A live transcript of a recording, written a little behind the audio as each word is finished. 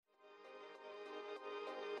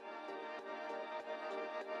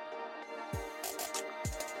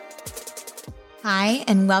Hi,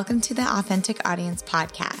 and welcome to the Authentic Audience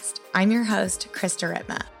Podcast. I'm your host, Krista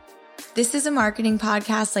Ripma. This is a marketing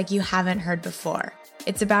podcast like you haven't heard before.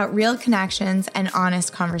 It's about real connections and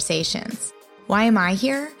honest conversations. Why am I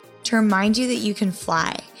here? To remind you that you can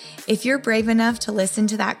fly. If you're brave enough to listen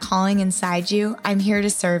to that calling inside you, I'm here to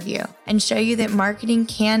serve you and show you that marketing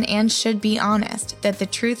can and should be honest, that the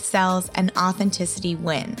truth sells and authenticity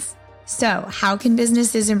wins. So, how can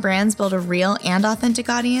businesses and brands build a real and authentic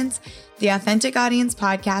audience? The Authentic Audience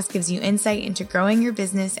Podcast gives you insight into growing your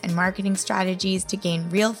business and marketing strategies to gain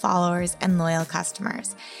real followers and loyal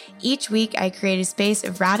customers. Each week, I create a space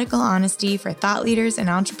of radical honesty for thought leaders and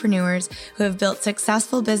entrepreneurs who have built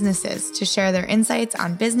successful businesses to share their insights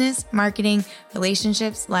on business, marketing,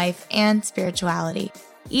 relationships, life, and spirituality.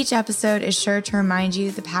 Each episode is sure to remind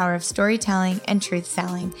you the power of storytelling and truth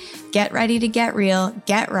selling. Get ready to get real,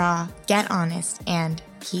 get raw, get honest, and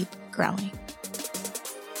keep growing.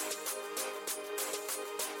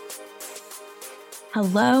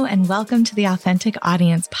 Hello and welcome to the Authentic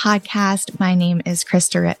Audience Podcast. My name is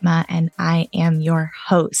Krista Ripma and I am your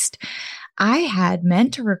host. I had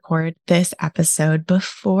meant to record this episode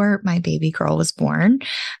before my baby girl was born a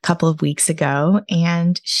couple of weeks ago,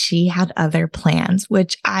 and she had other plans,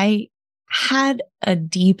 which I had a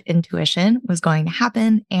deep intuition was going to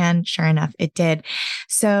happen. And sure enough, it did.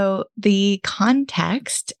 So the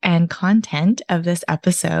context and content of this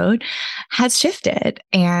episode has shifted,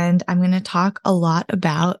 and I'm going to talk a lot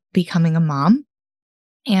about becoming a mom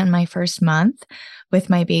and my first month with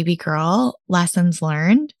my baby girl, lessons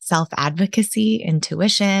learned, self-advocacy,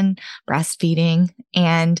 intuition, breastfeeding,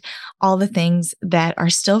 and all the things that are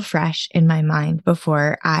still fresh in my mind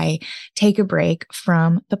before I take a break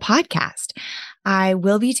from the podcast. I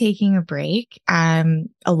will be taking a break. A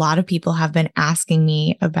lot of people have been asking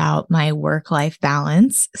me about my work-life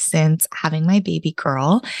balance since having my baby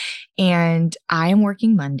girl, and I am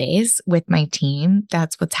working Mondays with my team.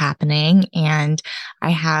 That's what's happening. And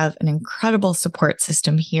I have an incredible support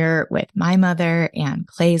system here with my mother and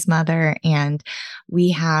Clay's mother, and we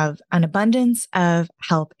have an abundance of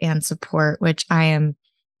help and support, which I am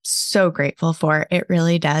so grateful for. It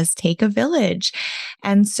really does take a village.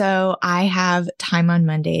 And so I have time on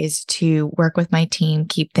Mondays to work with my team,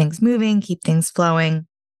 keep things moving, keep things flowing.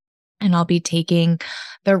 And I'll be taking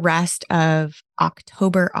the rest of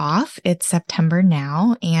October off. It's September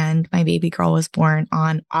now, and my baby girl was born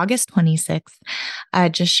on August 26th,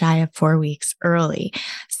 just shy of 4 weeks early.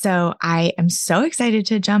 So I am so excited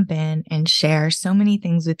to jump in and share so many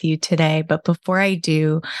things with you today. But before I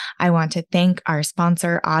do, I want to thank our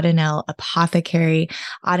sponsor, Audenell Apothecary.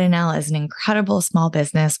 Audenell is an incredible small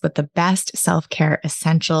business with the best self-care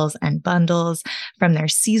essentials and bundles, from their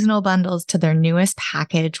seasonal bundles to their newest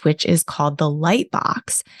package, which is called the Light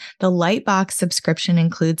Box. The Light Box subscription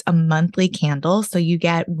includes a monthly candle. So you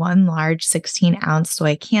get one large 16-ounce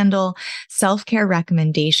soy candle, self-care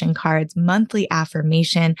recommendation cards, monthly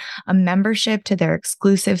affirmation, a membership to their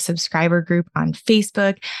exclusive subscriber group on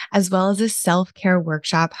Facebook, as well as a self-care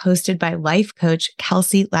workshop hosted by life coach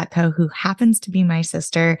Kelsey Letko, who happens to be my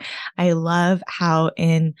sister. I love how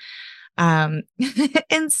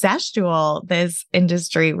incestual this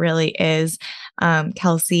industry really is.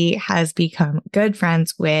 Kelsey has become good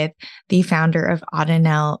friends with the founder of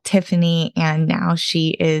Audenell, Tiffany, and now she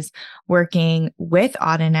is working with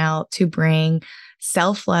Audenell to bring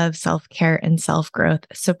self-love, self-care, and self-growth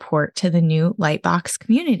support to the new Lightbox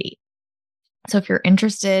community. So if you're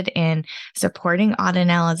interested in supporting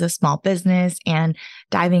Audenell as a small business and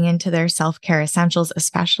diving into their self-care essentials,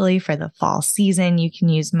 especially for the fall season, you can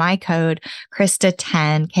use my code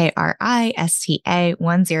Krista10,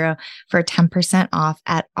 KRISTA10 for 10% off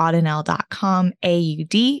at audenell.com,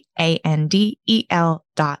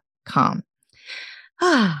 AUDANDEL.com.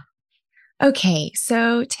 Okay,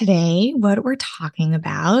 so today, what we're talking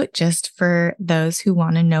about, just for those who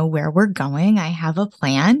want to know where we're going, I have a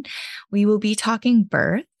plan. We will be talking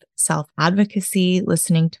birth, self-advocacy,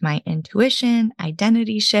 listening to my intuition,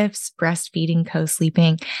 identity shifts, breastfeeding,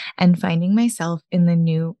 co-sleeping, and finding myself in the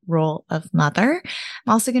new role of mother.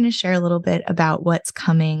 I'm also going to share a little bit about what's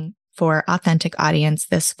coming for Authentic Audience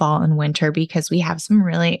this fall and winter, because we have some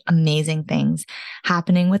really amazing things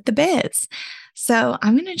happening with the biz. So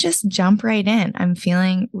I'm going to just jump right in. I'm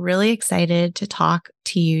feeling really excited to talk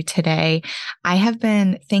to you today. I have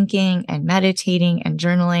been thinking and meditating and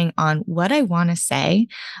journaling on what I want to say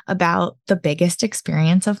about the biggest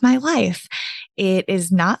experience of my life. It is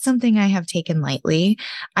not something I have taken lightly.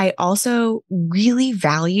 I also really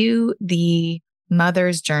value the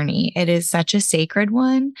mother's journey. It is such a sacred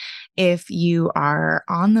one. If you are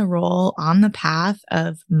on the path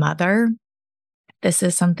of mother, this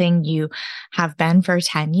is something you have been for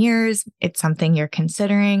 10 years, it's something you're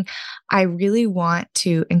considering, I really want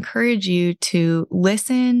to encourage you to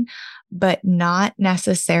listen, but not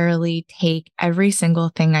necessarily take every single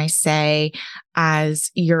thing I say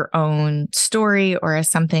as your own story or as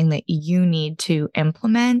something that you need to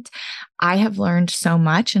implement. I have learned so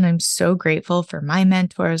much, and I'm so grateful for my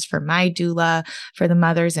mentors, for my doula, for the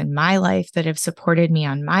mothers in my life that have supported me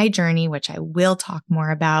on my journey, which I will talk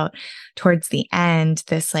more about towards the end.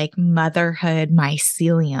 This like motherhood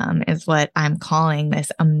mycelium is what I'm calling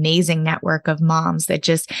this amazing network of moms that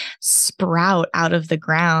just sprout out of the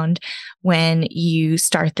ground when you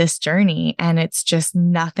start this journey. And it's just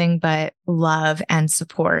nothing but love and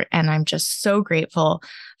support. And I'm just so grateful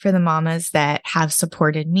for the mamas that have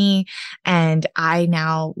supported me. And I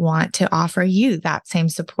now want to offer you that same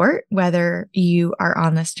support, whether you are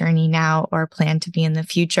on this journey now or plan to be in the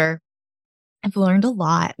future. I've learned a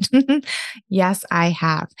lot. Yes, I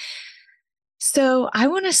have. So I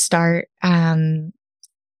want to start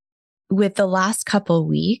with the last couple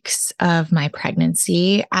weeks of my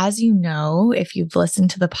pregnancy. As you know, if you've listened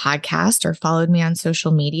to the podcast or followed me on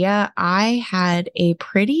social media, I had a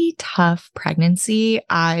pretty tough pregnancy.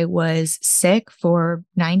 I was sick for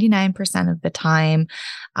 99% of the time.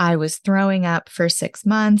 I was throwing up for 6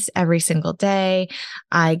 months every single day.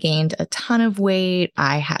 I gained a ton of weight.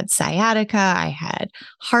 I had sciatica. I had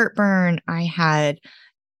heartburn. I had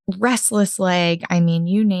restless leg. I mean,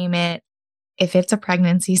 you name it. If it's a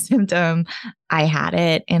pregnancy symptom, I had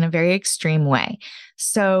it in a very extreme way.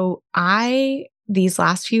 So these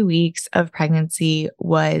last few weeks of pregnancy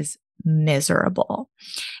was miserable.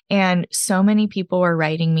 And so many people were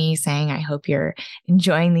writing me saying, I hope you're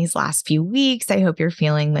enjoying these last few weeks. I hope you're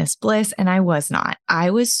feeling this bliss. And I was not.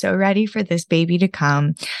 I was so ready for this baby to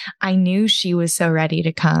come. I knew she was so ready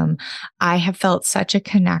to come. I have felt such a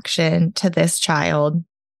connection to this child,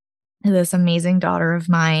 this amazing daughter of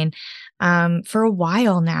mine, for a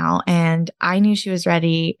while now. And I knew she was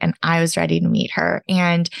ready and I was ready to meet her.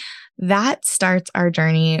 And that starts our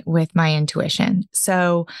journey with my intuition.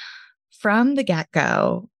 So from the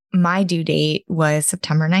get-go, my due date was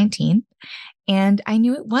September 19th, and I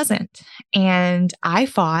knew it wasn't. And I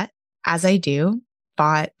fought, as I do,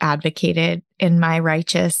 advocated in my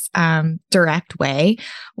righteous, direct way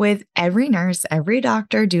with every nurse, every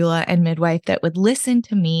doctor, doula, and midwife that would listen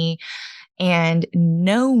to me. And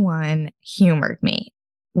no one humored me.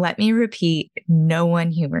 Let me repeat, no one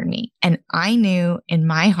humored me. And I knew in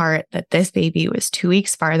my heart that this baby was 2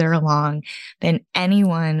 weeks farther along than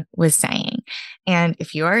anyone was saying. And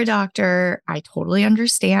if you are a doctor, I totally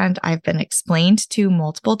understand. I've been explained to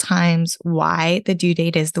multiple times why the due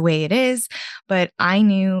date is the way it is. But I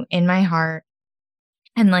knew in my heart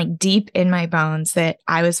and like deep in my bones that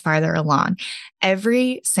I was farther along.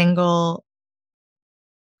 Every single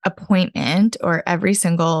appointment or every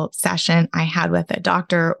single session I had with a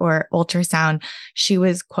doctor or ultrasound, she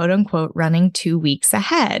was quote unquote running 2 weeks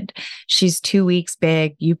ahead. She's 2 weeks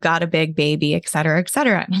big. You've got a big baby, et cetera, et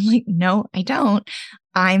cetera. And I'm like, no, I don't.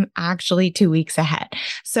 I'm actually 2 weeks ahead.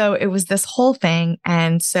 So it was this whole thing.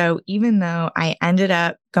 And so even though I ended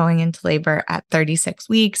up going into labor at 36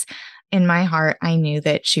 weeks, in my heart, I knew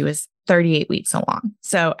that she was 38 weeks along.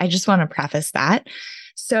 So I just want to preface that.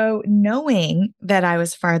 So knowing that I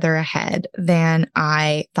was farther ahead than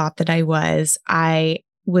I thought that I was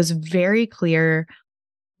very clear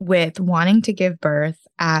with wanting to give birth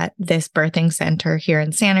at this birthing center here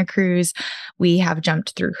in Santa Cruz. We have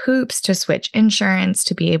jumped through hoops to switch insurance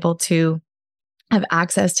to be able to have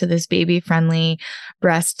access to this baby-friendly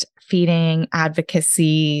breastfeeding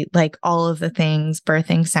advocacy, like all of the things,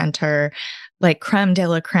 birthing center, like creme de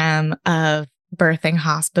la creme of birthing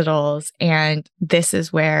hospitals. And this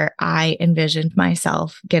is where I envisioned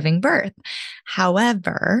myself giving birth.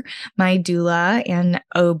 However, my doula and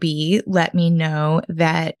OB let me know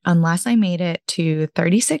that unless I made it to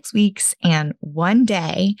 36 weeks and 1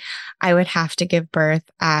 day, I would have to give birth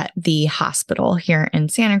at the hospital here in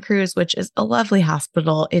Santa Cruz, which is a lovely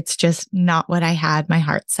hospital. It's just not what I had my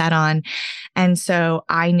heart set on. And so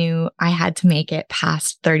I knew I had to make it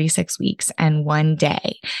past 36 weeks and 1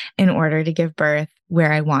 day in order to give birth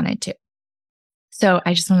where I wanted to. So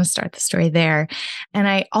I just want to start the story there. And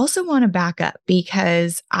I also want to back up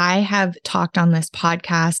because I have talked on this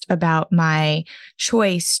podcast about my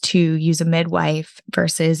choice to use a midwife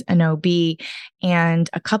versus an OB.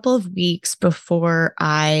 And a couple of weeks before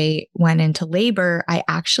I went into labor, I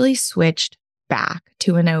actually switched back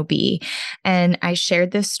to an OB. And I shared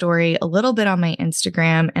this story a little bit on my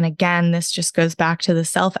Instagram. And again, this just goes back to the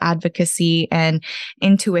self-advocacy and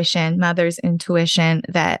intuition, mother's intuition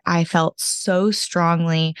that I felt so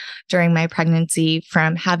strongly during my pregnancy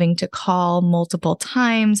from having to call multiple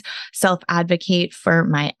times, self-advocate for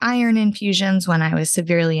my iron infusions when I was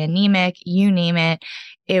severely anemic, you name it.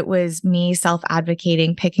 It was me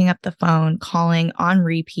self-advocating, picking up the phone, calling on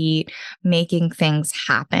repeat, making things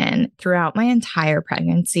happen throughout my entire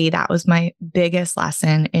pregnancy. That was my biggest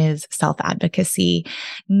lesson, is self-advocacy.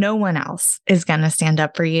 No one else is going to stand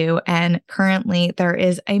up for you. And currently there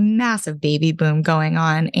is a massive baby boom going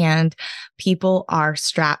on and people are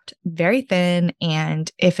strapped very thin. And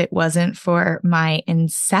if it wasn't for my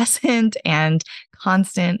incessant and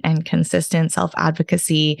constant and consistent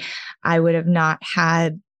self-advocacy, I would have not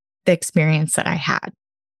had the experience that I had.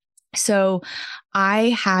 So I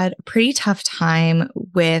had a pretty tough time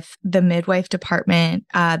with the midwife department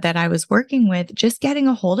that I was working with, just getting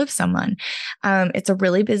a hold of someone. It's a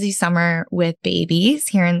really busy summer with babies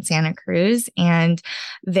here in Santa Cruz, and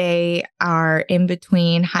they are in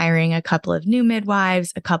between hiring a couple of new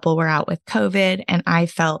midwives. A couple were out with COVID, and I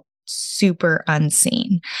felt super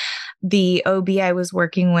unseen. The OB I was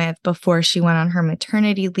working with before she went on her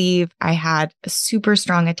maternity leave, I had a super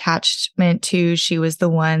strong attachment to. She was the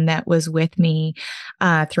one that was with me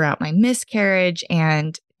throughout my miscarriage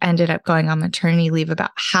and ended up going on maternity leave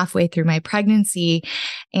about halfway through my pregnancy.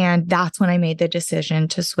 And that's when I made the decision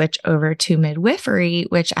to switch over to midwifery,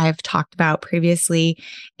 which I've talked about previously.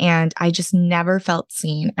 And I just never felt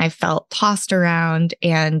seen. I felt tossed around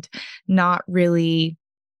and not really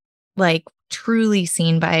truly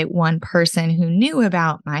seen by one person who knew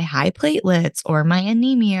about my high platelets or my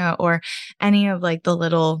anemia or any of the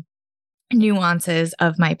little nuances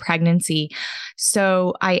of my pregnancy.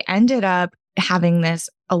 So I ended up having this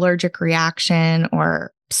allergic reaction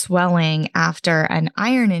or swelling after an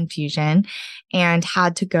iron infusion and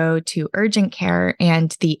had to go to urgent care,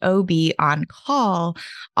 and the OB on call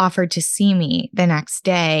offered to see me the next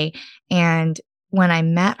day. And when I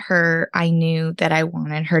met her, I knew that I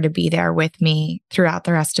wanted her to be there with me throughout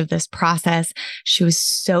the rest of this process. She was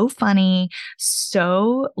so funny,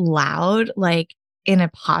 so loud, in a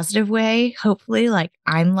positive way, hopefully,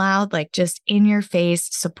 I'm loud, just in your face,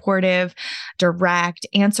 supportive, direct,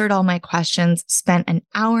 answered all my questions, spent an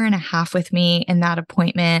hour and a half with me in that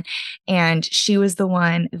appointment. And she was the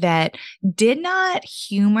one that did not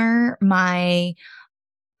humor my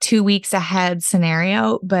 2 weeks ahead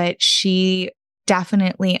scenario, but she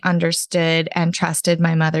definitely understood and trusted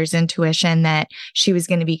my mother's intuition that she was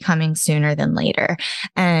going to be coming sooner than later,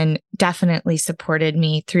 and definitely supported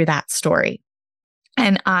me through that story.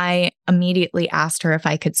 And I immediately asked her if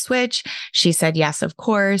I could switch. She said, yes, of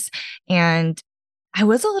course. And I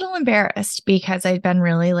was a little embarrassed because I'd been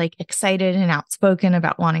really excited and outspoken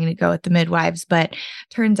about wanting to go with the midwives, but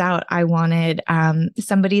turns out I wanted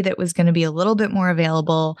somebody that was going to be a little bit more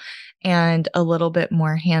available and a little bit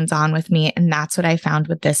more hands-on with me. And that's what I found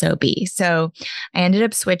with this OB. So I ended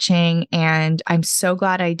up switching, and I'm so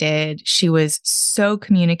glad I did. She was so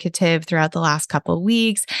communicative throughout the last couple of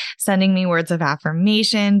weeks, sending me words of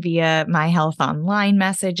affirmation via My Health Online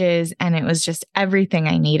messages. And it was just everything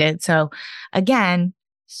I needed. So again,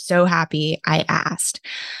 so happy I asked.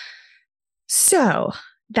 So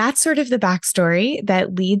that's sort of the backstory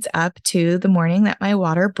that leads up to the morning that my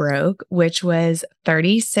water broke, which was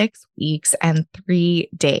 36 weeks and 3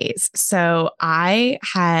 days. So I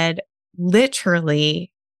had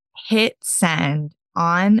literally hit send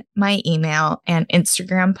on my email and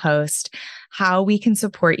Instagram post, how we can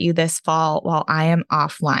support you this fall while I am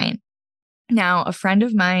offline. Now, a friend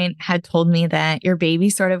of mine had told me that your baby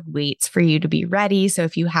sort of waits for you to be ready. So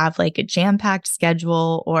if you have a jam-packed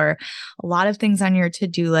schedule or a lot of things on your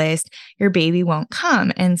to-do list, your baby won't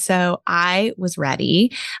come. And so I was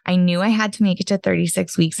ready. I knew I had to make it to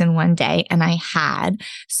 36 weeks in one day, and I had.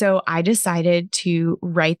 So I decided to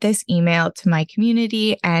write this email to my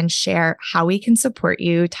community and share how we can support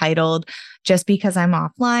you, titled, "Just because I'm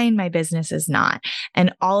offline, my business is not,"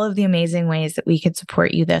 and all of the amazing ways that we could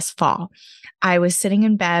support you this fall. I was sitting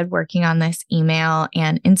in bed working on this email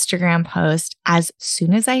and Instagram post. As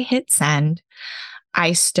soon as I hit send,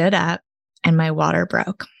 I stood up and my water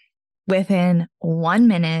broke. Within 1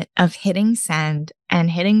 minute of hitting send and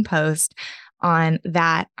hitting post on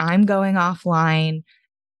that I'm going offline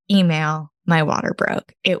email, my water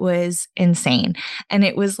broke. It was insane. And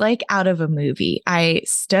it was like out of a movie. I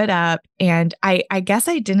stood up and I guess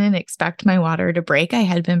I didn't expect my water to break. I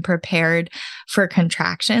had been prepared for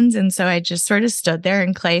contractions. And so I just sort of stood there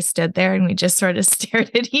and Clay stood there and we just sort of stared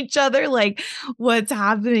at each other like, what's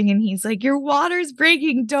happening? And he's like, your water's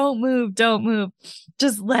breaking. Don't move. Don't move.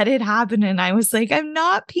 Just let it happen. And I was like, I'm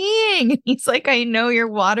not peeing. And he's like, I know your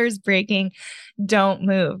water's breaking. Don't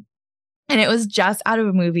move. And it was just out of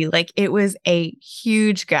a movie. Like it was a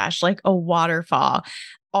huge gush, like a waterfall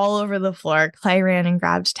all over the floor. Clay ran and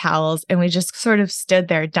grabbed towels and we just sort of stood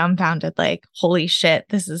there dumbfounded, like, holy shit,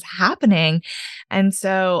 this is happening. And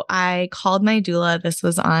so I called my doula. This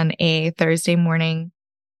was on a Thursday morning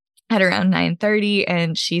at around 9:30.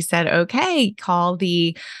 And she said, okay, call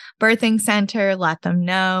the birthing center, let them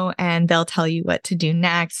know, and they'll tell you what to do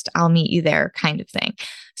next. I'll meet you there kind of thing.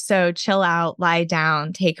 So chill out, lie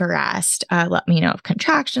down, take a rest, let me know if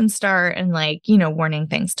contractions start and warning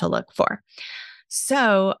things to look for.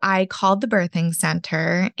 So I called the birthing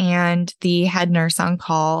center and the head nurse on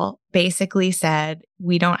call basically said,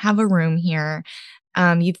 we don't have a room here.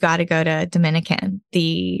 You've got to go to Dominican,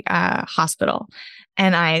 the hospital.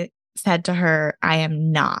 And I said to her, I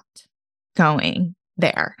am not going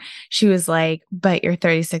there. She was like, but you're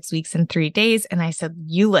 36 weeks and 3 days. And I said,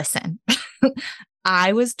 you listen.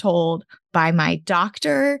 I was told by my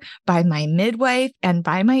doctor, by my midwife, and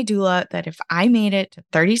by my doula that if I made it to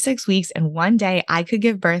 36 weeks and 1 day, I could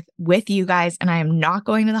give birth with you guys. And I am not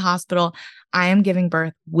going to the hospital. I am giving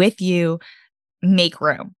birth with you. Make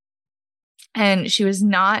room. And she was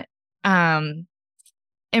not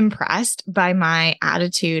impressed by my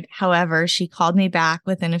attitude. However, she called me back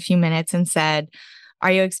within a few minutes and said,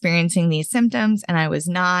 are you experiencing these symptoms? And I was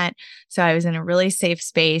not. So I was in a really safe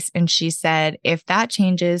space. And she said, if that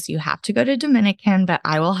changes, you have to go to Dominican, but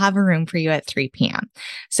I will have a room for you at 3 p.m.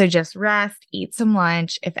 So just rest, eat some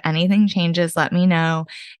lunch. If anything changes, let me know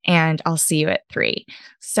and I'll see you at 3.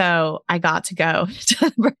 So I got to go to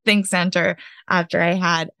the birthing center after I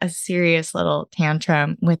had a serious little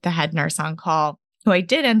tantrum with the head nurse on call, who I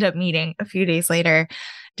did end up meeting a few days later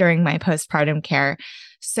during my postpartum care.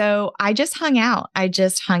 So I just hung out.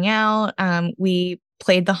 We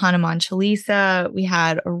played the Hanuman Chalisa. We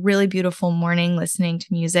had a really beautiful morning listening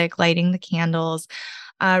to music, lighting the candles,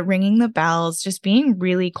 ringing the bells, just being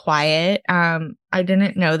really quiet. I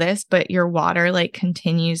didn't know this, but your water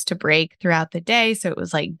continues to break throughout the day. So it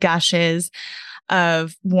was like gushes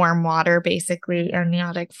of warm water, basically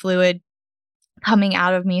amniotic fluid coming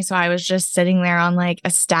out of me. So I was just sitting there on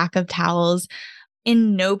a stack of towels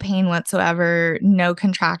in no pain whatsoever, no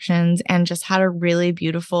contractions, and just had a really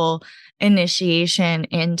beautiful initiation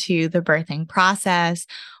into the birthing process.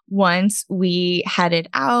 Once we headed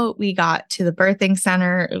out, we got to the birthing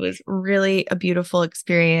center. It was really a beautiful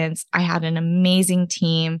experience. I had an amazing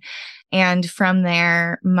team. And from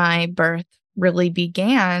there, my birth really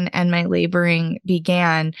began and my laboring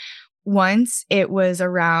began. Once it was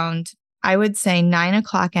around, I would say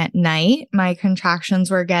 9:00 at night, my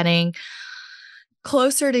contractions were getting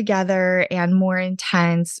closer together and more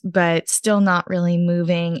intense, but still not really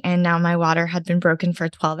moving. And now my water had been broken for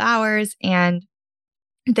 12 hours. And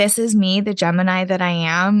this is me, the Gemini that I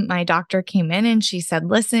am. My doctor came in and she said,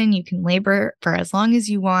 listen, you can labor for as long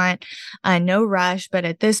as you want, no rush. But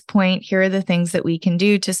at this point, here are the things that we can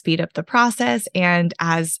do to speed up the process. And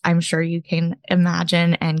as I'm sure you can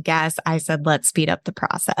imagine and guess, I said, let's speed up the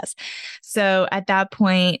process. So at that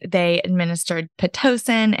point, they administered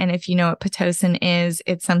Pitocin. And if you know what Pitocin is,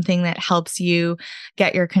 it's something that helps you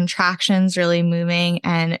get your contractions really moving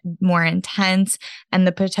and more intense. And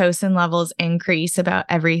the Pitocin levels increase about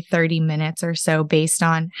every 30 minutes or so based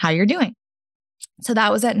on how you're doing. So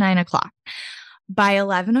that was at 9:00. By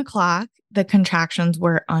 11:00, the contractions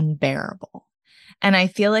were unbearable. And I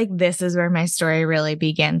feel like this is where my story really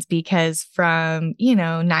begins because from,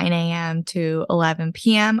 9 a.m. to 11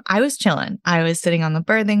 p.m., I was chilling. I was sitting on the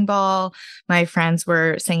birthing ball. My friends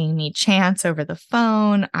were singing me chants over the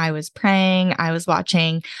phone. I was praying. I was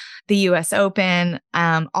watching the US Open.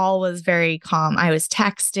 All was very calm. I was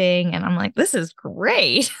texting and I'm like, this is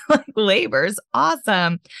great. Labor's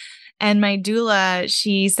awesome. And my doula,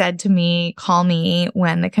 she said to me, call me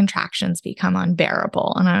when the contractions become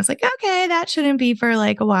unbearable. And I was like, okay, that shouldn't be for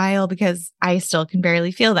a while because I still can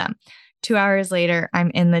barely feel them. 2 hours later, I'm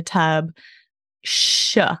in the tub,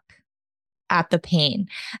 shook at the pain.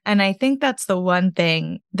 And I think that's the one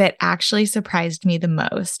thing that actually surprised me the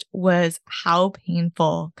most was how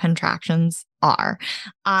painful contractions are.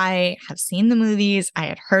 I have seen the movies, I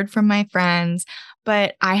had heard from my friends,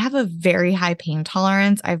 but I have a very high pain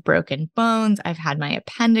tolerance. I've broken bones. I've had my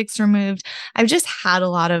appendix removed. I've just had a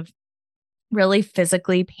lot of really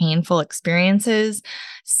physically painful experiences,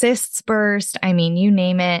 cysts burst, I mean, you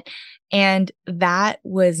name it. And that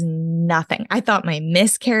was nothing. I thought my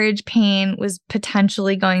miscarriage pain was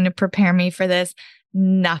potentially going to prepare me for this.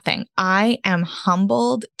 Nothing. I am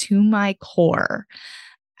humbled to my core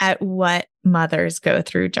at what mothers go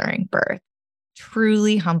through during birth.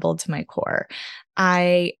 Truly humbled to my core.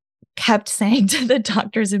 I kept saying to the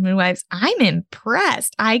doctors and midwives, I'm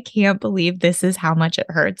impressed. I can't believe this is how much it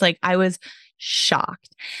hurts. Like, I was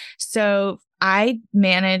shocked. So I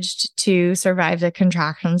managed to survive the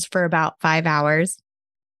contractions for about 5 hours.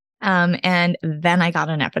 And then I got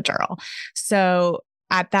an epidural. So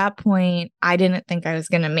at that point, I didn't think I was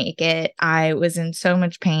going to make it. I was in so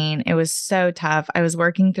much pain. It was so tough. I was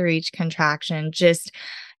working through each contraction, just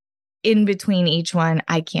in between each one.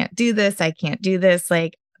 I can't do this. I can't do this.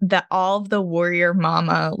 Like, all of the warrior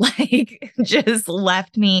mama, like, just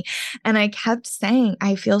left me. And I kept saying,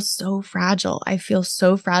 I feel so fragile. I feel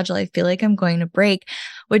so fragile. I feel like I'm going to break,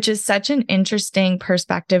 which is such an interesting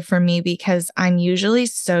perspective for me because I'm usually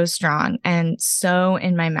so strong and so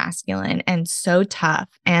in my masculine and so tough.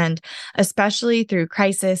 And especially through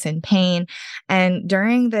crisis and pain. And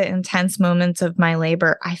during the intense moments of my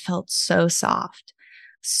labor, I felt so soft,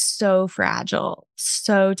 so fragile,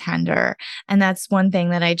 so tender. And that's one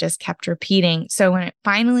thing that I just kept repeating. So when it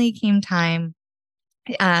finally came time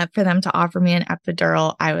for them to offer me an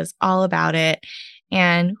epidural, I was all about it.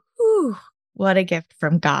 And whew, what a gift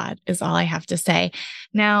from God is all I have to say.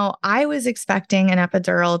 Now, I was expecting an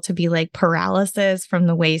epidural to be like paralysis from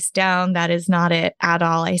the waist down. That is not it at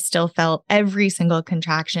all. I still felt every single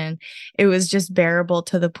contraction. It was just bearable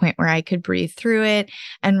to the point where I could breathe through it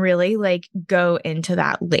and really like go into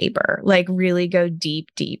that labor, like really go deep,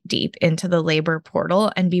 deep, deep into the labor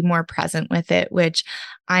portal and be more present with it, which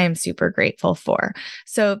I am super grateful for.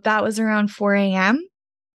 So that was around 4 a.m.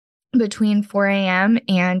 Between 4 a.m.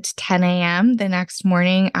 and 10 a.m. the next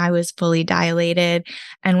morning, I was fully dilated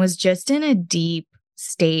and was just in a deep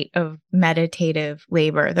state of meditative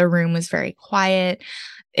labor. The room was very quiet.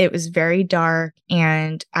 It was very dark,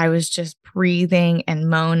 and I was just breathing and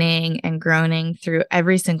moaning and groaning through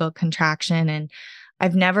every single contraction. And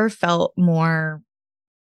I've never felt more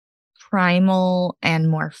primal and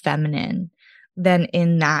more feminine than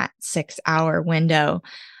in that 6-hour window.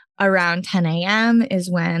 Around 10 a.m. is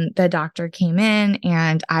when the doctor came in,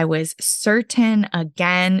 and I was certain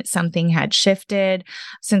again something had shifted.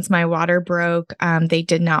 Since my water broke, they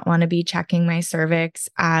did not want to be checking my cervix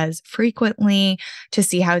as frequently to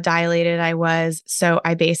see how dilated I was. So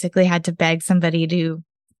I basically had to beg somebody to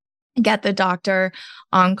get the doctor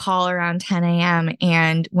on call around 10 a.m.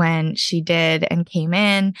 And when she did and came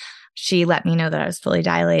in, she let me know that I was fully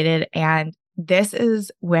dilated. And this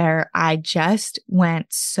is where I just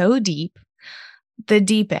went so deep, the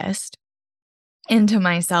deepest, into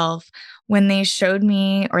myself when they showed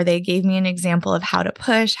me, or they gave me an example of how to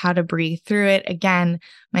push, how to breathe through it. Again,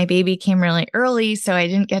 my baby came really early, so I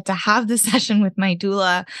didn't get to have the session with my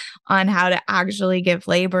doula on how to actually give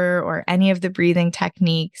labor or any of the breathing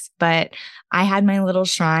techniques. But I had my little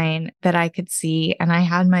shrine that I could see, and I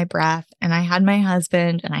had my breath, and I had my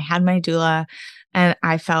husband, and I had my doula, and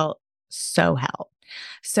I felt so held.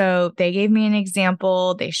 So they gave me an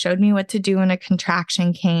example. They showed me what to do when a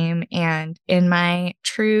contraction came. And in my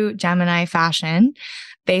true Gemini fashion,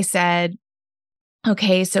 they said,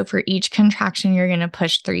 okay, so for each contraction, you're going to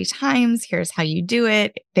push 3 times. Here's how you do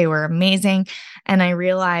it. They were amazing. And I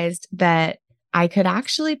realized that I could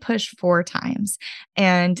actually push 4 times.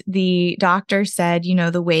 And the doctor said,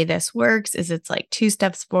 the way this works is it's like 2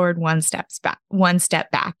 steps forward, 1 step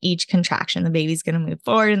back, each contraction. The baby's going to move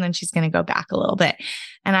forward and then she's going to go back a little bit.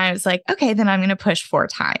 And I was like, okay, then I'm going to push 4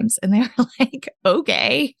 times. And they were like,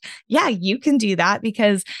 okay, yeah, you can do that,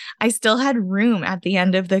 because I still had room at the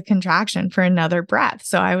end of the contraction for another breath.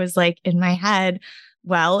 So I was like in my head,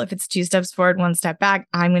 well, if it's 2 steps forward, 1 step back,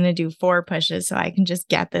 I'm going to do 4 pushes so I can just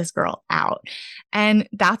get this girl out. And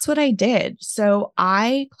that's what I did. So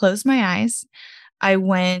I closed my eyes. I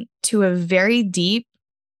went to a very deep,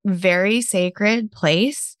 very sacred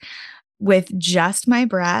place with just my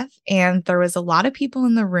breath. And there was a lot of people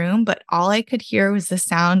in the room, but all I could hear was the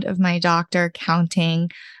sound of my doctor counting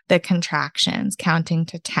the contractions, counting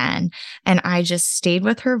to 10. And I just stayed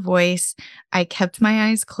with her voice. I kept my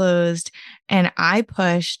eyes closed, and I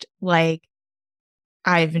pushed like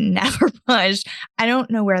I've never pushed. I don't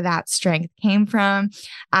know where that strength came from.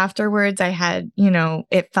 Afterwards, I had,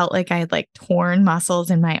 it felt like I had like torn muscles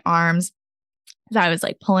in my arms. I was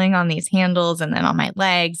like pulling on these handles and then on my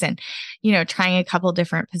legs and, trying a couple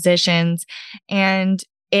different positions. And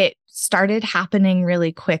it started happening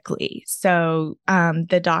really quickly. So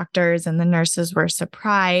the doctors and the nurses were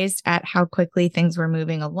surprised at how quickly things were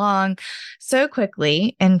moving along. So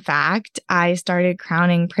quickly, in fact, I started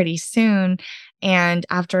crowning pretty soon. And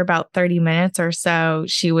after about 30 minutes or so,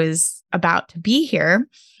 she was about to be here.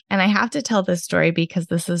 And I have to tell this story because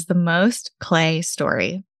this is the most Clay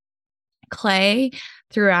story. Clay,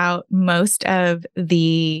 throughout most of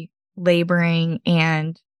the laboring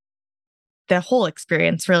and the whole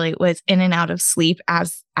experience, really was in and out of sleep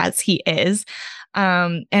as he is,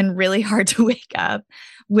 and really hard to wake up,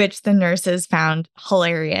 which the nurses found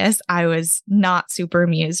hilarious. I was not super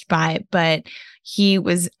amused by, but he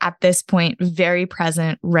was at this point very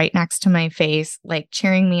present right next to my face, like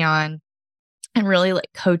cheering me on and really like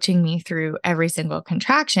coaching me through every single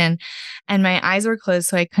contraction. And my eyes were closed,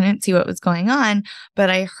 so I couldn't see what was going on. But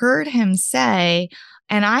I heard him say,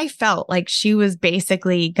 and I felt like she was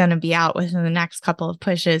basically going to be out within the next couple of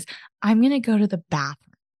pushes, I'm going to go to the bathroom.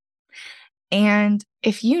 And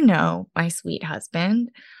if you know my sweet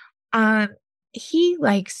husband, he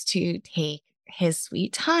likes to take his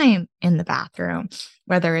sweet time in the bathroom,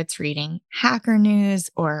 whether it's reading Hacker News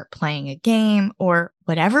or playing a game or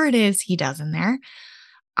whatever it is he does in there.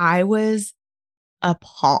 I was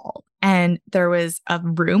appalled. And there was a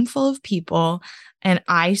room full of people, and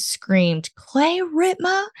I screamed, Clay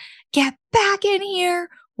Ripma, get back in here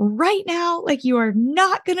right now. Like, you are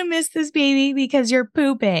not going to miss this baby because you're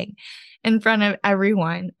pooping in front of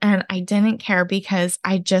everyone. And I didn't care because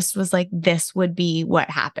I just was like, this would be what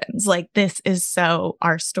happens. Like, this is so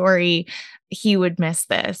our story. He would miss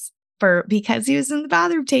this because he was in the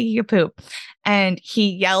bathroom taking a poop. And he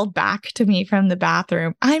yelled back to me from the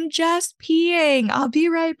bathroom, I'm just peeing. I'll be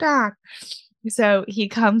right back. So he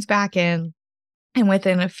comes back in, and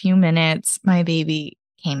within a few minutes, my baby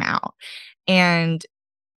came out. And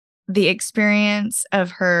the experience of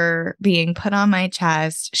her being put on my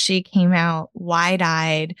chest, she came out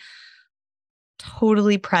wide-eyed,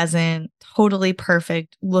 totally present, totally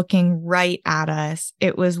perfect, looking right at us.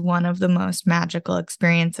 It was one of the most magical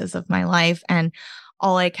experiences of my life. And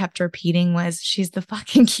all I kept repeating was, she's the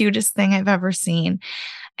fucking cutest thing I've ever seen.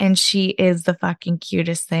 And she is the fucking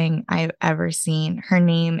cutest thing I've ever seen. Her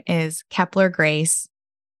name is Kepler Grace.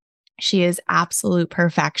 She is absolute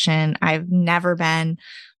perfection. I've never been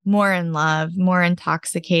more in love, more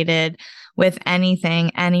intoxicated with anything,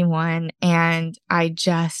 anyone. And I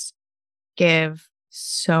just give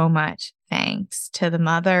so much thanks to the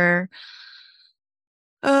mother.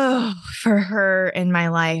 Oh, for her in my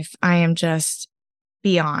life. I am just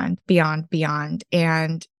beyond, beyond, beyond.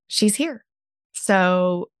 And she's here.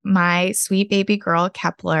 So my sweet baby girl,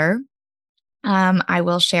 Kepler, I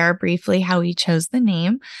will share briefly how we chose the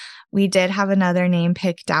name. We did have another name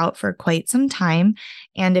picked out for quite some time,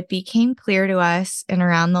 and it became clear to us in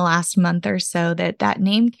around the last month or so that that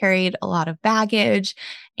name carried a lot of baggage,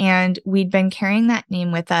 and we'd been carrying that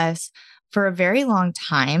name with us for a very long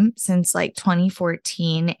time, since like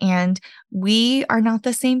 2014, and we are not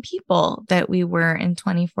the same people that we were in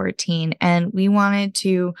 2014, and we wanted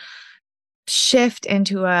to shift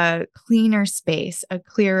into a cleaner space, a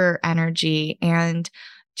clearer energy, and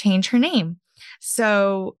change her name.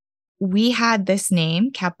 So we had this name,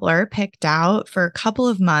 Kepler, picked out for a couple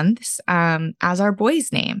of months as our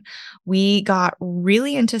boy's name. We got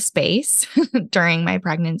really into space during my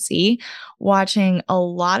pregnancy, watching a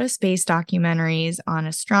lot of space documentaries on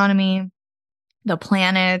astronomy, the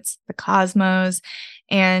planets, the cosmos,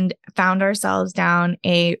 and found ourselves down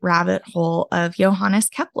a rabbit hole of Johannes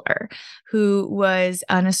Kepler, who was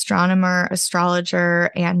an astronomer, astrologer,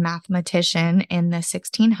 and mathematician in the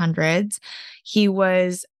 1600s. He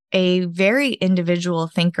was a very individual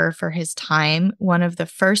thinker for his time, one of the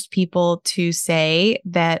first people to say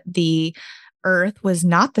that the Earth was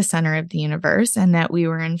not the center of the universe and that we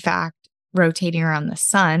were, in fact, rotating around the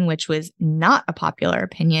sun, which was not a popular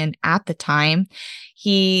opinion at the time.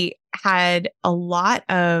 He had a lot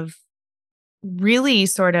of really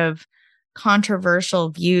sort of controversial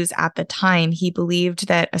views at the time. He believed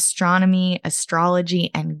that astronomy, astrology,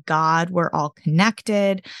 and God were all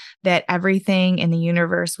connected, that everything in the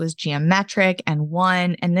universe was geometric and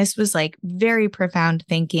one. And this was like very profound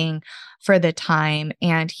thinking for the time.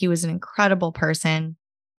 And he was an incredible person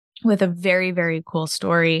with a very, very cool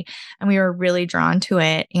story. And we were really drawn to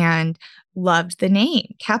it and loved the name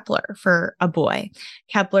Kepler for a boy.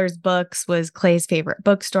 Kepler's books was Clay's favorite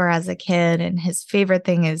bookstore as a kid, and his favorite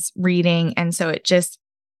thing is reading. And so it just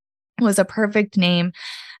was a perfect name.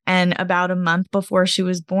 And about a month before she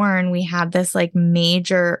was born, we had this like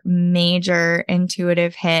major, major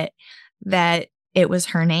intuitive hit that it was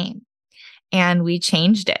her name. and we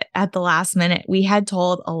changed it at the last minute. We had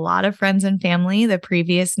told a lot of friends and family the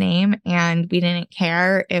previous name, and we didn't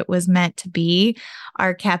care. It was meant to be.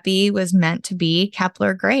 Our Kepi was meant to be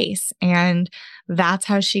Kepler Grace. And that's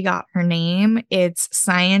how she got her name. It's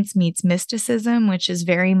science meets mysticism, which is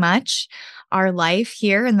very much our life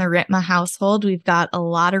here in the Ripma household. We've got a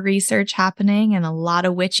lot of research happening and a lot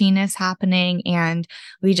of witchiness happening, and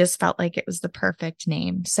we just felt like it was the perfect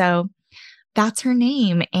name. So that's her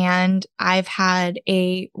name. And I've had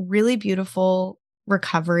a really beautiful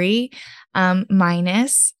recovery,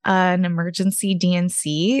 minus an emergency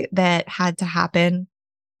DNC that had to happen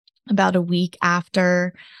about a week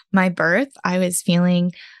after my birth. I was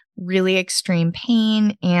feeling really extreme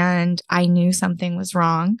pain and I knew something was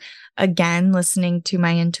wrong. Again, listening to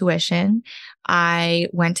my intuition, I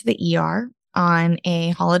went to the ER on a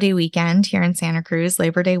holiday weekend here in Santa Cruz,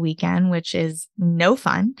 Labor Day weekend, which is no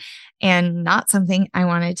fun and not something I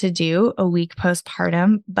wanted to do a week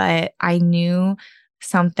postpartum, but I knew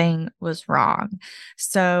something was wrong.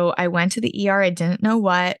 So I went to the ER. I didn't know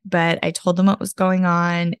what, but I told them what was going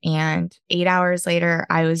on. And 8 hours later,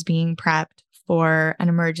 I was being prepped for an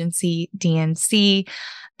emergency DNC.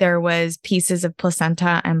 There was pieces of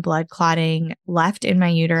placenta and blood clotting left in my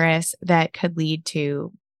uterus that could lead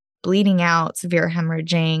to bleeding out, severe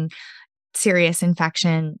hemorrhaging, serious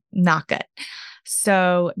infection, not good.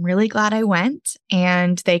 So I'm really glad I went.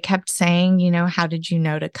 And they kept saying, how did you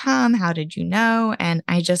know to come? How did you know? And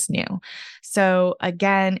I just knew. So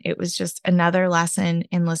again, it was just another lesson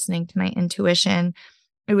in listening to my intuition.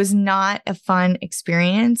 It was not a fun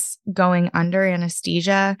experience going under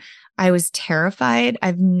anesthesia. I was terrified.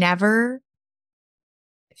 I've never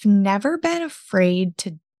been afraid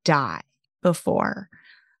to die before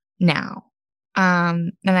now.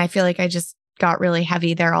 And I feel like I just got really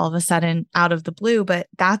heavy there all of a sudden out of the blue, but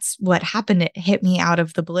that's what happened. It hit me out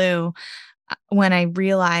of the blue when I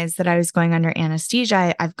realized that I was going under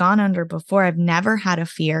anesthesia. I've gone under before. I've never had a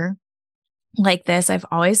fear like this. I've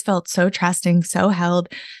always felt so trusting, so held,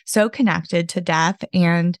 so connected to death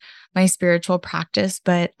and my spiritual practice,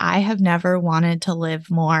 but I have never wanted to live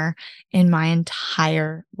more in my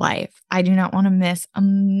entire life. I do not want to miss a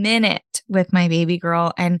minute with my baby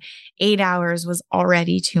girl, and 8 hours was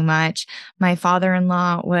already too much. My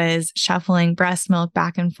father-in-law was shuffling breast milk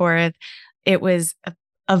back and forth. It was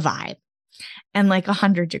a vibe and like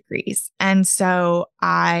 100 degrees. And so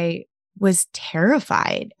I was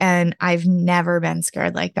terrified, and I've never been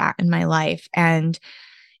scared like that in my life. And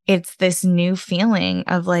it's this new feeling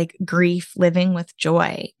of like grief living with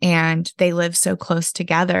joy, and they live so close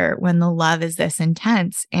together when the love is this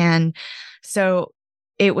intense. And so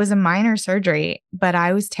it was a minor surgery, but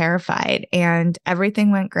I was terrified and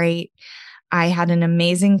everything went great. I had an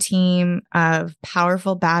amazing team of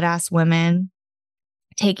powerful, badass women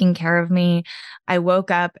taking care of me. I woke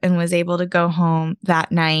up and was able to go home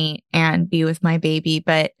that night and be with my baby,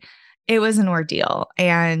 but it was an ordeal,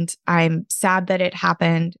 and I'm sad that it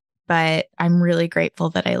happened, but I'm really grateful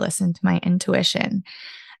that I listened to my intuition.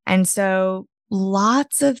 And so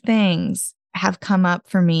lots of things have come up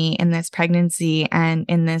for me in this pregnancy and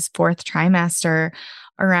in this fourth trimester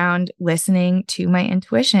around listening to my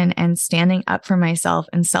intuition and standing up for myself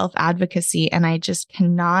and self-advocacy. And I just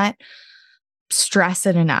cannot stress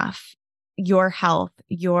it enough. Your health,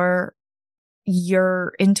 your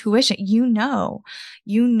intuition,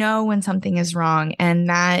 when something is wrong. And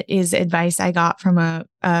that is advice I got from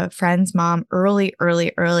a friend's mom early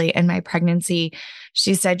in my pregnancy.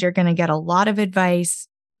 She said, you're going to get a lot of advice.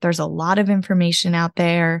 There's a lot of information out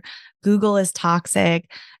there. Google is toxic.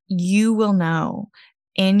 You will know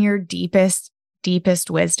in your deepest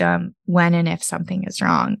wisdom when and if something is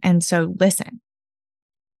wrong. And so listen.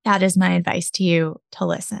 That is my advice to you, to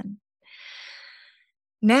listen.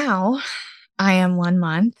 Now, I am 1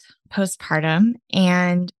 month postpartum,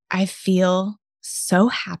 and I feel so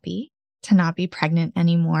happy to not be pregnant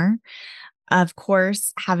anymore. Of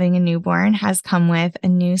course, having a newborn has come with a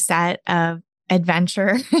new set of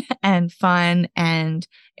adventure and fun and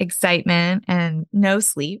excitement and no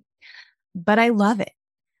sleep, but I love it.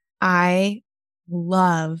 I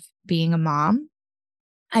love being a mom.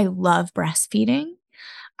 I love breastfeeding.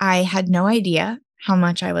 I had no idea how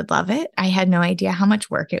much I would love it. I had no idea how much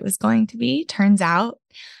work it was going to be. Turns out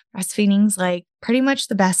breastfeeding's like pretty much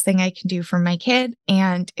the best thing I can do for my kid,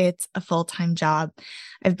 and it's a full-time job.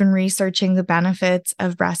 I've been researching the benefits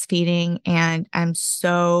of breastfeeding, and I'm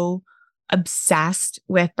so obsessed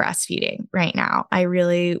with breastfeeding right now. I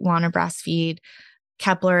really want to breastfeed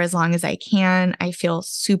Kepler as long as I can. I feel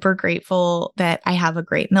super grateful that I have a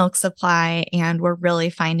great milk supply and we're really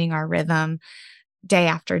finding our rhythm. day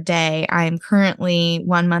after day. I'm currently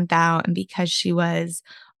 1 month out, and because she was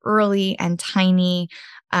early and tiny,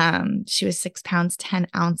 she was 6 pounds, 10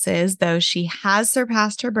 ounces, though she has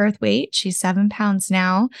surpassed her birth weight. She's 7 pounds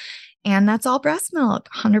now, and that's all breast milk,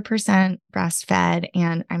 100% breastfed.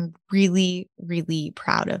 And I'm really, really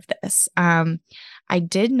proud of this. I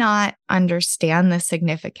did not understand the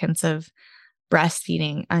significance of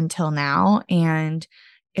breastfeeding until now, and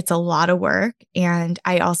it's a lot of work. And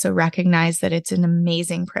I also recognize that it's an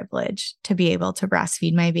amazing privilege to be able to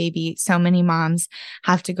breastfeed my baby. So many moms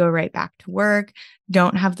have to go right back to work,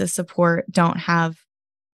 don't have the support, don't have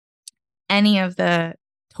any of the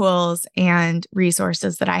tools and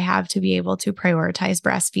resources that I have to be able to prioritize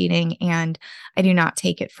breastfeeding. And I do not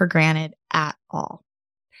take it for granted at all.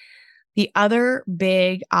 The other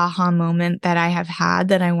big aha moment that I have had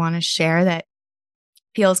that I want to share that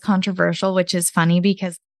feels controversial, which is funny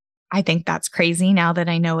because I think that's crazy now that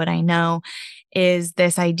I know what I know, is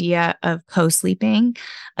this idea of co-sleeping.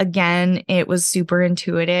 Again, it was super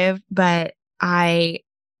intuitive, but I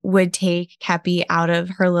would take Kepi out of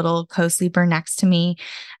her little co-sleeper next to me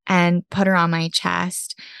and put her on my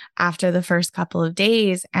chest after the first couple of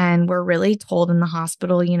days. And we're really told in the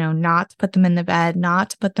hospital, not to put them in the bed, not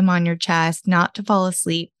to put them on your chest, not to fall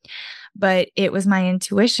asleep. But it was my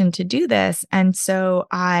intuition to do this. And so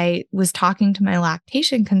I was talking to my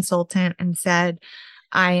lactation consultant and said,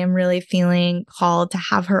 I am really feeling called to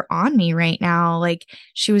have her on me right now. Like,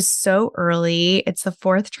 she was so early. It's the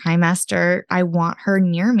 4th trimester. I want her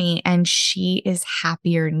near me, and she is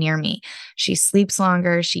happier near me. She sleeps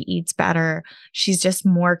longer. She eats better. She's just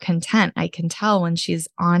more content. I can tell when she's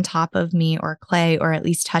on top of me or Clay, or at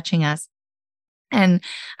least touching us. And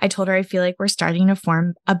I told her, I feel like we're starting to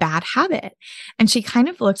form a bad habit. And she kind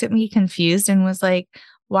of looked at me confused and was like,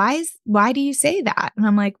 why do you say that? And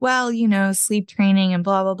I'm like, well, sleep training and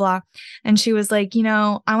blah, blah, blah. And she was like,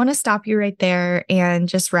 I want to stop you right there and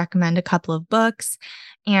just recommend a couple of books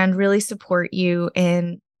and really support you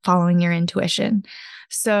in following your intuition.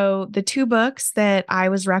 So the 2 books that I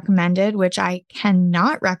was recommended, which I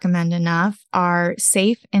cannot recommend enough, are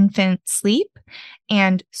Safe Infant Sleep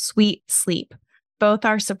and Sweet Sleep. Both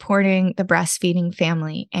are supporting the breastfeeding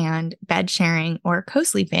family and bed sharing or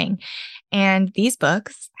co-sleeping. And these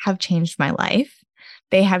books have changed my life.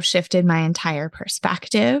 They have shifted my entire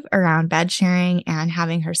perspective around bed sharing and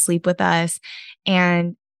having her sleep with us.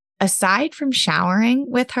 And aside from showering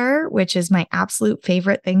with her, which is my absolute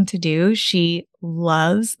favorite thing to do, she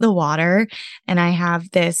loves the water. And I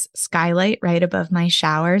have this skylight right above my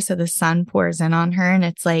shower, so the sun pours in on her, and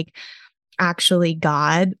it's like actually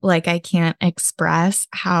God. Like, I can't express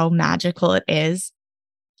how magical it is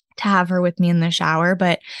to have her with me in the shower.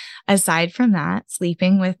 But aside from that,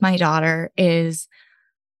 sleeping with my daughter is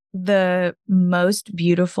the most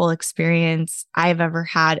beautiful experience I've ever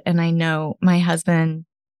had. And I know my husband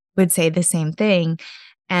would say the same thing.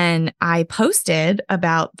 And I posted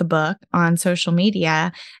about the book on social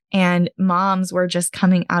media, and moms were just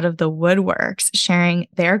coming out of the woodworks, sharing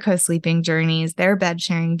their co-sleeping journeys, their bed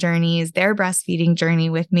sharing journeys, their breastfeeding journey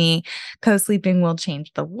with me. Co-sleeping will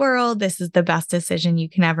change the world. This is the best decision you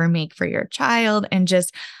can ever make for your child. And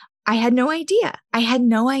just, I had no idea.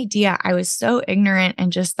 I was so ignorant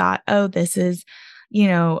and just thought, oh, this is,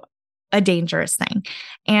 a dangerous thing.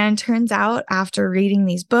 And turns out, after reading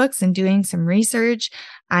these books and doing some research,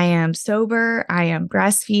 I am sober, I am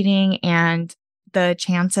breastfeeding, and the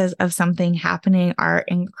chances of something happening are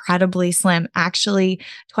incredibly slim, actually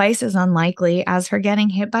twice as unlikely as her getting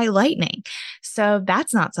hit by lightning. So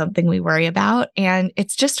that's not something we worry about. And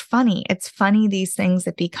it's just funny. It's funny, these things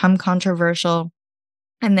that become controversial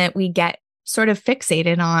and that we get sort of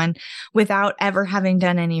fixated on without ever having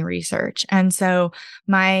done any research. And so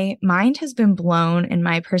my mind has been blown and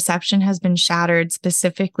my perception has been shattered,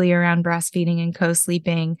 specifically around breastfeeding and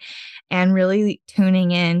co-sleeping, and really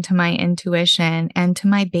tuning in to my intuition and to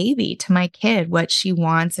my baby, to my kid, what she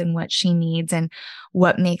wants and what she needs and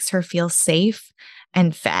what makes her feel safe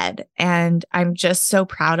and fed. And I'm just so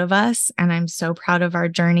proud of us, and I'm so proud of our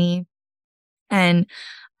journey. And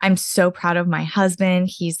I'm so proud of my husband.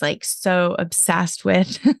 He's like so obsessed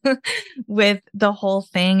with with the whole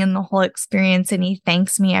thing and the whole experience, and he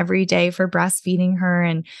thanks me every day for breastfeeding her.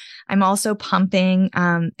 And I'm also pumping.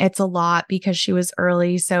 It's a lot because she was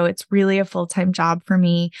early, so it's really a full-time job for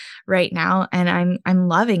me right now, and I'm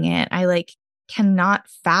loving it. I cannot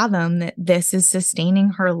fathom that this is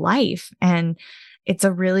sustaining her life, and it's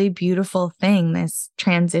a really beautiful thing, this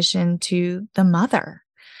transition to the mother.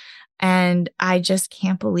 And I just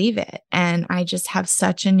can't believe it. And I just have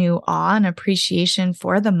such a new awe and appreciation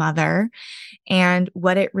for the mother and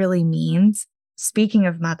what it really means. Speaking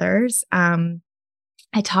of mothers,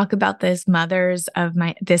 I talk about this mycelium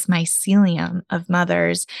of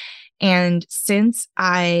mothers. And since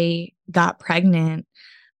I got pregnant,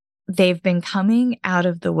 they've been coming out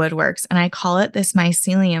of the woodworks. And I call it this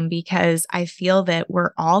mycelium because I feel that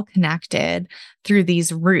we're all connected through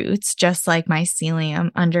these roots, just like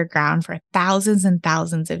mycelium underground for thousands and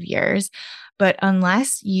thousands of years. But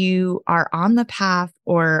unless you are on the path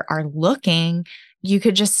or are looking, you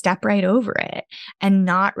could just step right over it and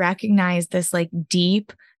not recognize this like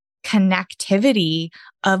deep connectivity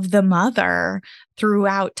of the mother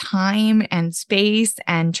throughout time and space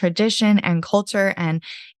and tradition and culture. And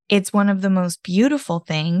it's one of the most beautiful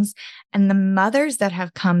things. And the mothers that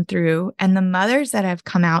have come through and the mothers that have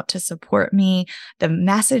come out to support me, the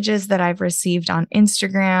messages that I've received on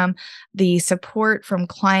Instagram, the support from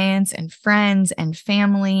clients and friends and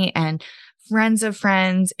family and friends of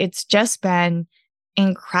friends, it's just been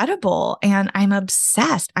incredible. And I'm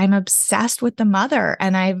obsessed. I'm obsessed with the mother.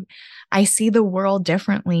 And I see the world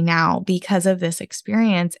differently now because of this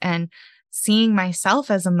experience. And seeing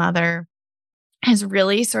myself as a mother has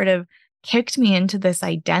really sort of kicked me into this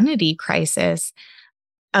identity crisis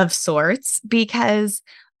of sorts because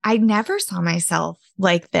I never saw myself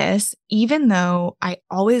like this, even though I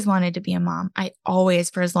always wanted to be a mom. I always,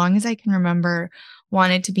 for as long as I can remember,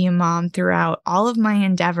 wanted to be a mom throughout all of my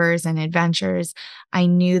endeavors and adventures. I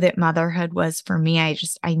knew that motherhood was for me.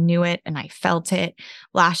 I knew it and I felt it.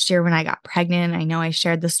 Last year when I got pregnant, I know I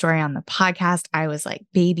shared the story on the podcast. I was like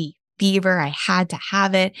baby fever. I had to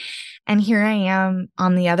have it. And here I am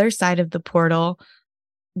on the other side of the portal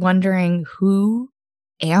wondering, who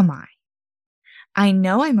am I? I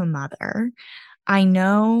know I'm a mother. I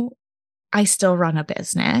know I still run a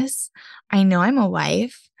business. I know I'm a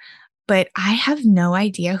wife, but I have no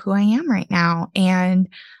idea who I am right now. And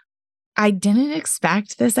I didn't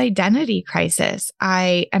expect this identity crisis.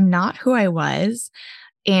 I am not who I was.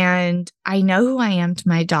 And I know who I am to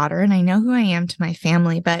my daughter and I know who I am to my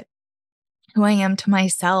family, but who I am to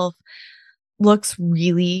myself looks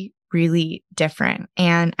really, really different.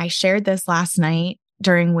 And I shared this last night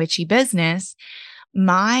during Witchy Business.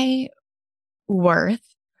 My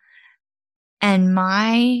worth and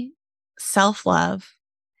my self-love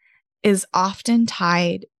is often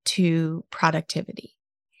tied to productivity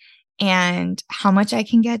and how much I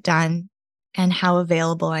can get done and how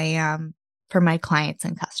available I am for my clients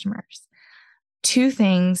and customers. Two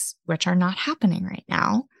things which are not happening right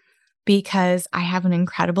now because I have an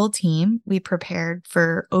incredible team. We prepared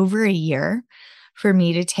for over a year for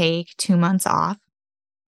me to take 2 months off.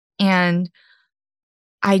 And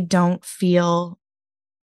I don't feel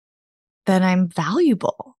that I'm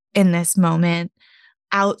valuable in this moment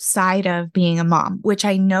outside of being a mom, which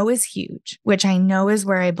I know is huge, which I know is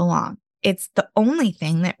where I belong. It's the only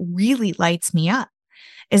thing that really lights me up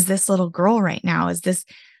is this little girl right now, is this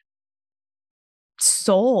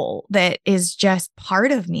soul that is just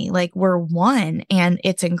part of me. Like we're one and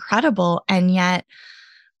it's incredible. And yet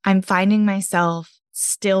I'm finding myself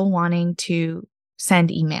still wanting to send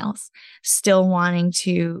emails, still wanting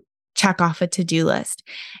to check off a to-do list.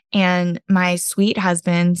 And my sweet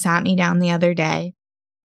husband sat me down the other day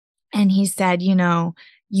and he said,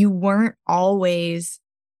 you weren't always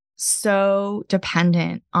so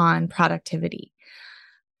dependent on productivity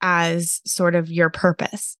as sort of your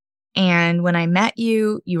purpose. And when I met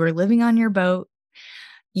you, you were living on your boat.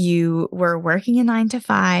 You were working a 9 to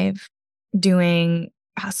 5, doing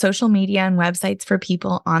social media and websites for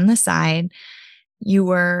people on the side. You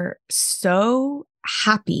were so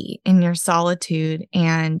happy in your solitude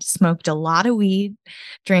and smoked a lot of weed,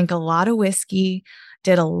 drank a lot of whiskey,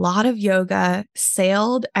 did a lot of yoga,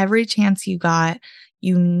 sailed every chance you got.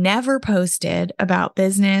 You never posted about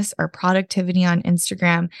business or productivity on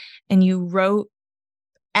Instagram, and you wrote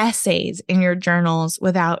essays in your journals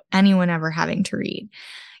without anyone ever having to read.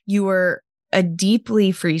 You were a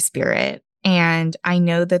deeply free spirit, and I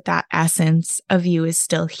know that that essence of you is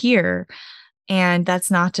still here. And that's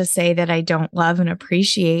not to say that I don't love and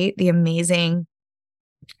appreciate the amazing,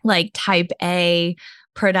 like type A,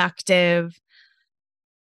 productive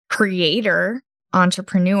creator,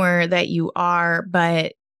 entrepreneur that you are,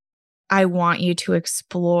 but I want you to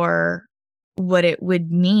explore what it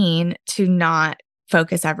would mean to not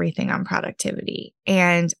focus everything on productivity.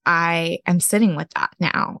 And I am sitting with that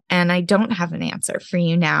now, and I don't have an answer for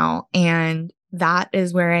you now. And that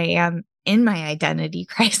is where I am in my identity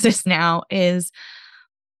crisis now, is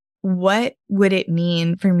what would it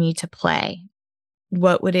mean for me to play?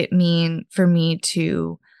 What would it mean for me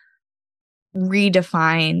to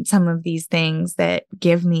redefine some of these things that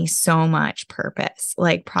give me so much purpose,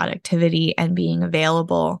 like productivity and being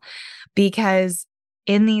available? Because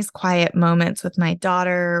in these quiet moments with my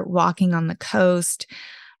daughter, walking on the coast,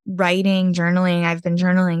 writing, journaling. I've been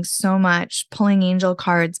journaling so much, pulling angel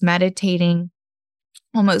cards, meditating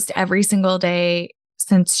almost every single day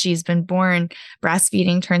since she's been born.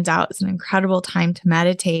 Breastfeeding turns out is an incredible time to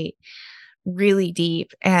meditate, really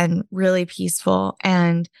deep and really peaceful.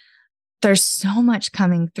 And there's so much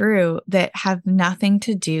coming through that have nothing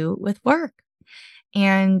to do with work.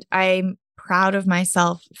 And I'm proud of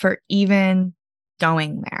myself for even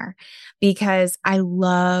going there because I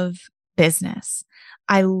love business.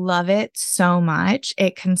 I love it so much.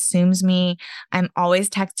 It consumes me. I'm always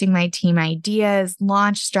texting my team ideas,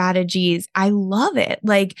 launch strategies. I love it.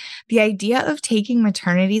 Like the idea of taking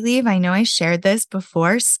maternity leave, I know I shared this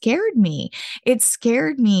before, scared me. It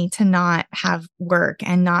scared me to not have work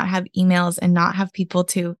and not have emails and not have people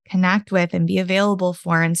to connect with and be available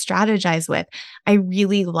for and strategize with. I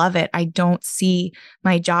really love it. I don't see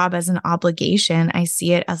my job as an obligation. I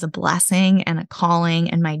see it as a blessing and a calling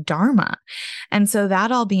and my dharma. And so that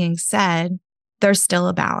all being said, there's still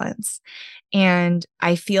a balance. And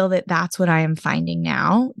I feel that that's what I am finding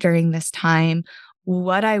now during this time,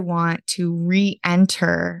 what I want to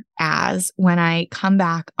re-enter as when I come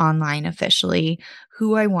back online officially,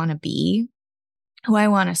 who I want to be, who I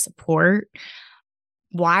want to support,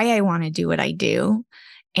 why I want to do what I do,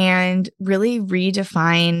 and really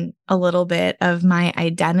redefine a little bit of my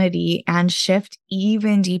identity and shift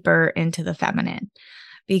even deeper into the feminine.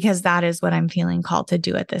 Because that is what I'm feeling called to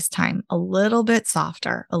do at this time. A little bit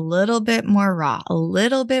softer, a little bit more raw, a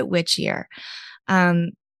little bit witchier.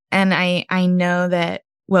 And I know that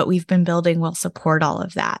what we've been building will support all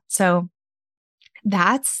of that. So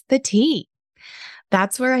that's the tea.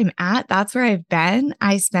 That's where I'm at. That's where I've been.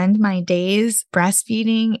 I spend my days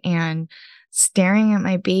breastfeeding and staring at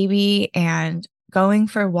my baby and going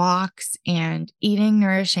for walks and eating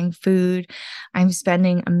nourishing food. I'm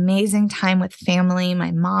spending amazing time with family.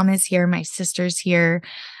 My mom is here. My sister's here.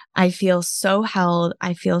 I feel so held.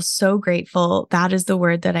 I feel so grateful. That is the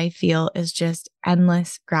word that I feel is just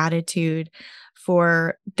endless gratitude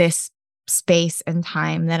for this space and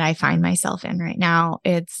time that I find myself in right now.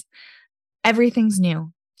 Everything's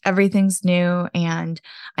new. Everything's new. And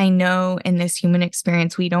I know in this human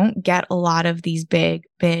experience, we don't get a lot of these big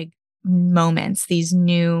moments, these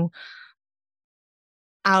new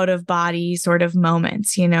out of body sort of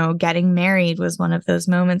moments. Getting married was one of those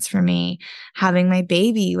moments for me. Having my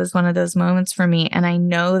baby was one of those moments for me. And I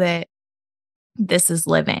know that this is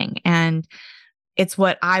living and it's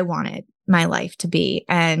what I wanted my life to be.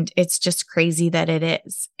 And it's just crazy that it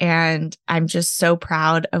is. And I'm just so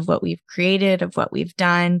proud of what we've created, of what we've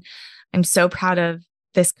done. I'm so proud of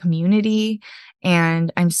this community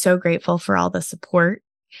and I'm so grateful for all the support.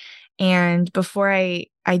 And before I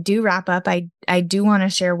do wrap up, I do want to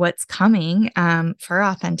share what's coming for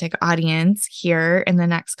Authentic Audience here in the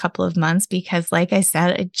next couple of months, because like I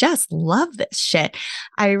said, I just love this shit.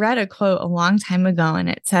 I read a quote a long time ago and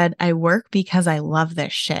it said, I work because I love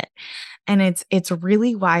this shit. And it's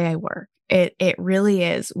really why I work. It really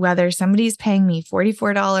is. Whether somebody's paying me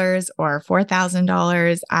 $44 or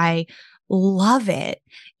 $4,000, I love it.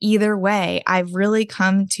 Either way, I've really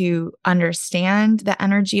come to understand the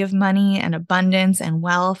energy of money and abundance and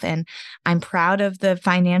wealth. And I'm proud of the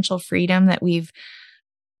financial freedom that we've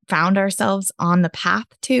found ourselves on the path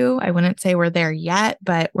to. I wouldn't say we're there yet,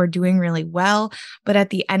 but we're doing really well. But at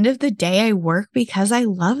the end of the day, I work because I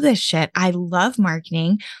love this shit. I love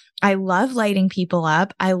marketing. I love lighting people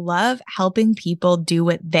up. I love helping people do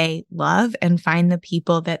what they love and find the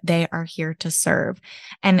people that they are here to serve.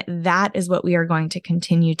 And that is what we are going to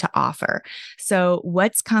continue to offer. So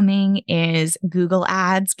what's coming is Google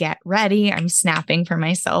Ads. Get ready. I'm snapping for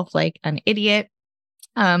myself like an idiot.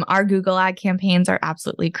 Our Google ad campaigns are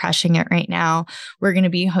absolutely crushing it right now. We're going to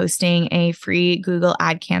be hosting a free Google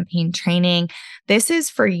ad campaign training. This is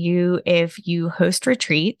for you if you host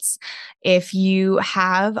retreats, if you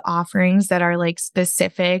have offerings that are like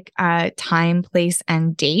specific time, place,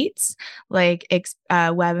 and dates, like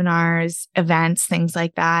webinars, events, things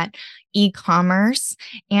like that, e-commerce,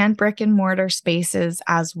 and brick and mortar spaces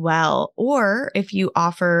as well. Or if you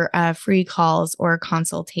offer free calls or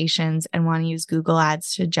consultations and want to use Google Ads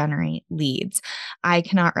to generate leads. I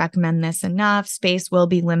cannot recommend this enough. Space will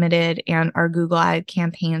be limited and our Google Ad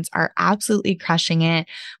campaigns are absolutely crushing it.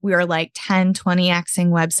 We are like 10, 20xing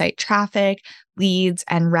website traffic, leads,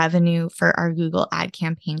 and revenue for our Google Ad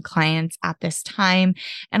campaign clients at this time.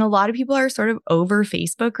 And a lot of people are sort of over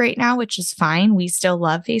Facebook right now, which is fine. We still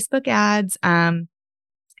love Facebook ads. And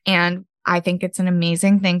I think it's an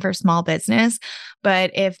amazing thing for small business.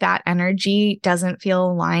 But if that energy doesn't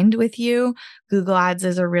feel aligned with you, Google Ads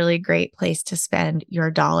is a really great place to spend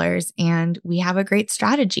your dollars. And we have a great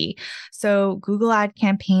strategy. So Google Ad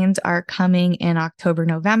campaigns are coming in October,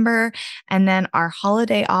 November. And then our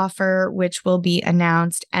holiday offer, which will be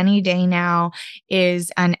announced any day now,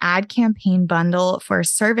 is an ad campaign bundle for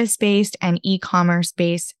service-based and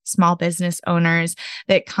e-commerce-based small business owners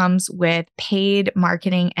that comes with paid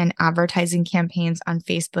marketing and advertising campaigns on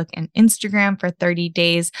Facebook and Instagram for 30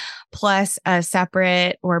 days, plus a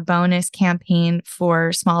separate or bonus campaign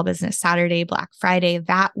for Small Business Saturday, Black Friday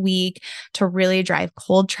that week to really drive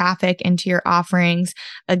cold traffic into your offerings,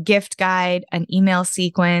 a gift guide, an email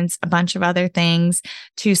sequence, a bunch of other things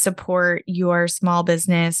to support your small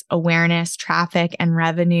business awareness, traffic, and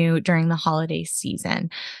revenue during the holiday season.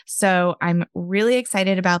 So I'm really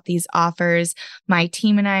excited about these offers. My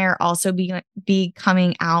team and I are also be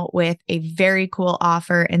coming out with a very cool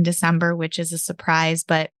offer in December, which is a surprise,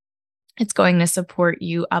 but it's going to support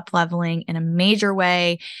you up leveling in a major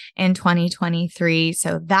way in 2023.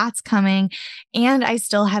 So that's coming. And I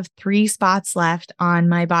still have 3 spots left on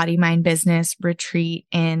my Body Mind Business retreat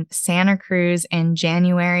in Santa Cruz in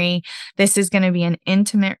January. This is going to be an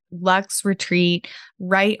intimate luxe retreat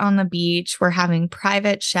right on the beach. We're having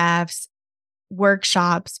private chefs,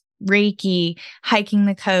 workshops, Reiki, hiking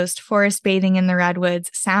the coast, forest bathing in the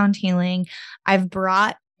redwoods, sound healing. I've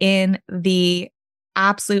brought in the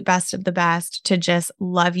absolute best of the best to just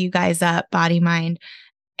love you guys up, body, mind,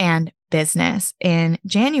 and business in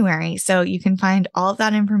January. So you can find all of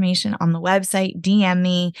that information on the website. DM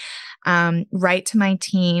me, write to my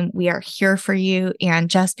team. We are here for you. And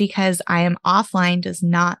just because I am offline does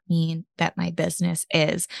not mean that my business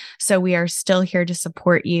is. So we are still here to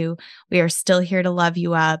support you. We are still here to love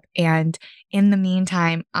you up. And in the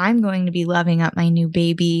meantime, I'm going to be loving up my new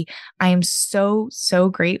baby. I am so, so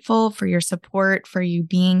grateful for your support, for you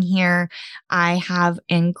being here. I have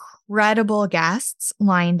incredible guests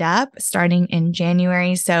lined up starting in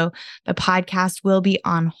January. So the podcast will be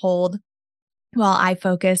on hold while I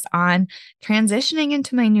focus on transitioning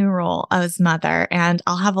into my new role as mother. And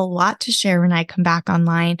I'll have a lot to share when I come back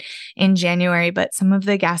online in January. But some of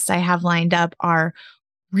the guests I have lined up are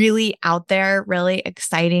really out there, really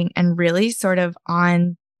exciting, and really sort of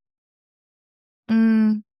on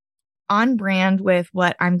brand with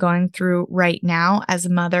what I'm going through right now as a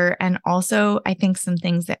mother. And also, I think some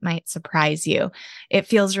things that might surprise you. It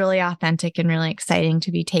feels really authentic and really exciting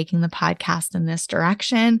to be taking the podcast in this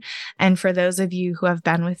direction. And for those of you who have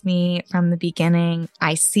been with me from the beginning,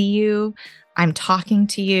 I see you. I'm talking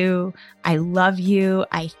to you. I love you.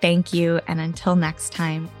 I thank you. And until next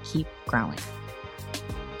time, keep growing.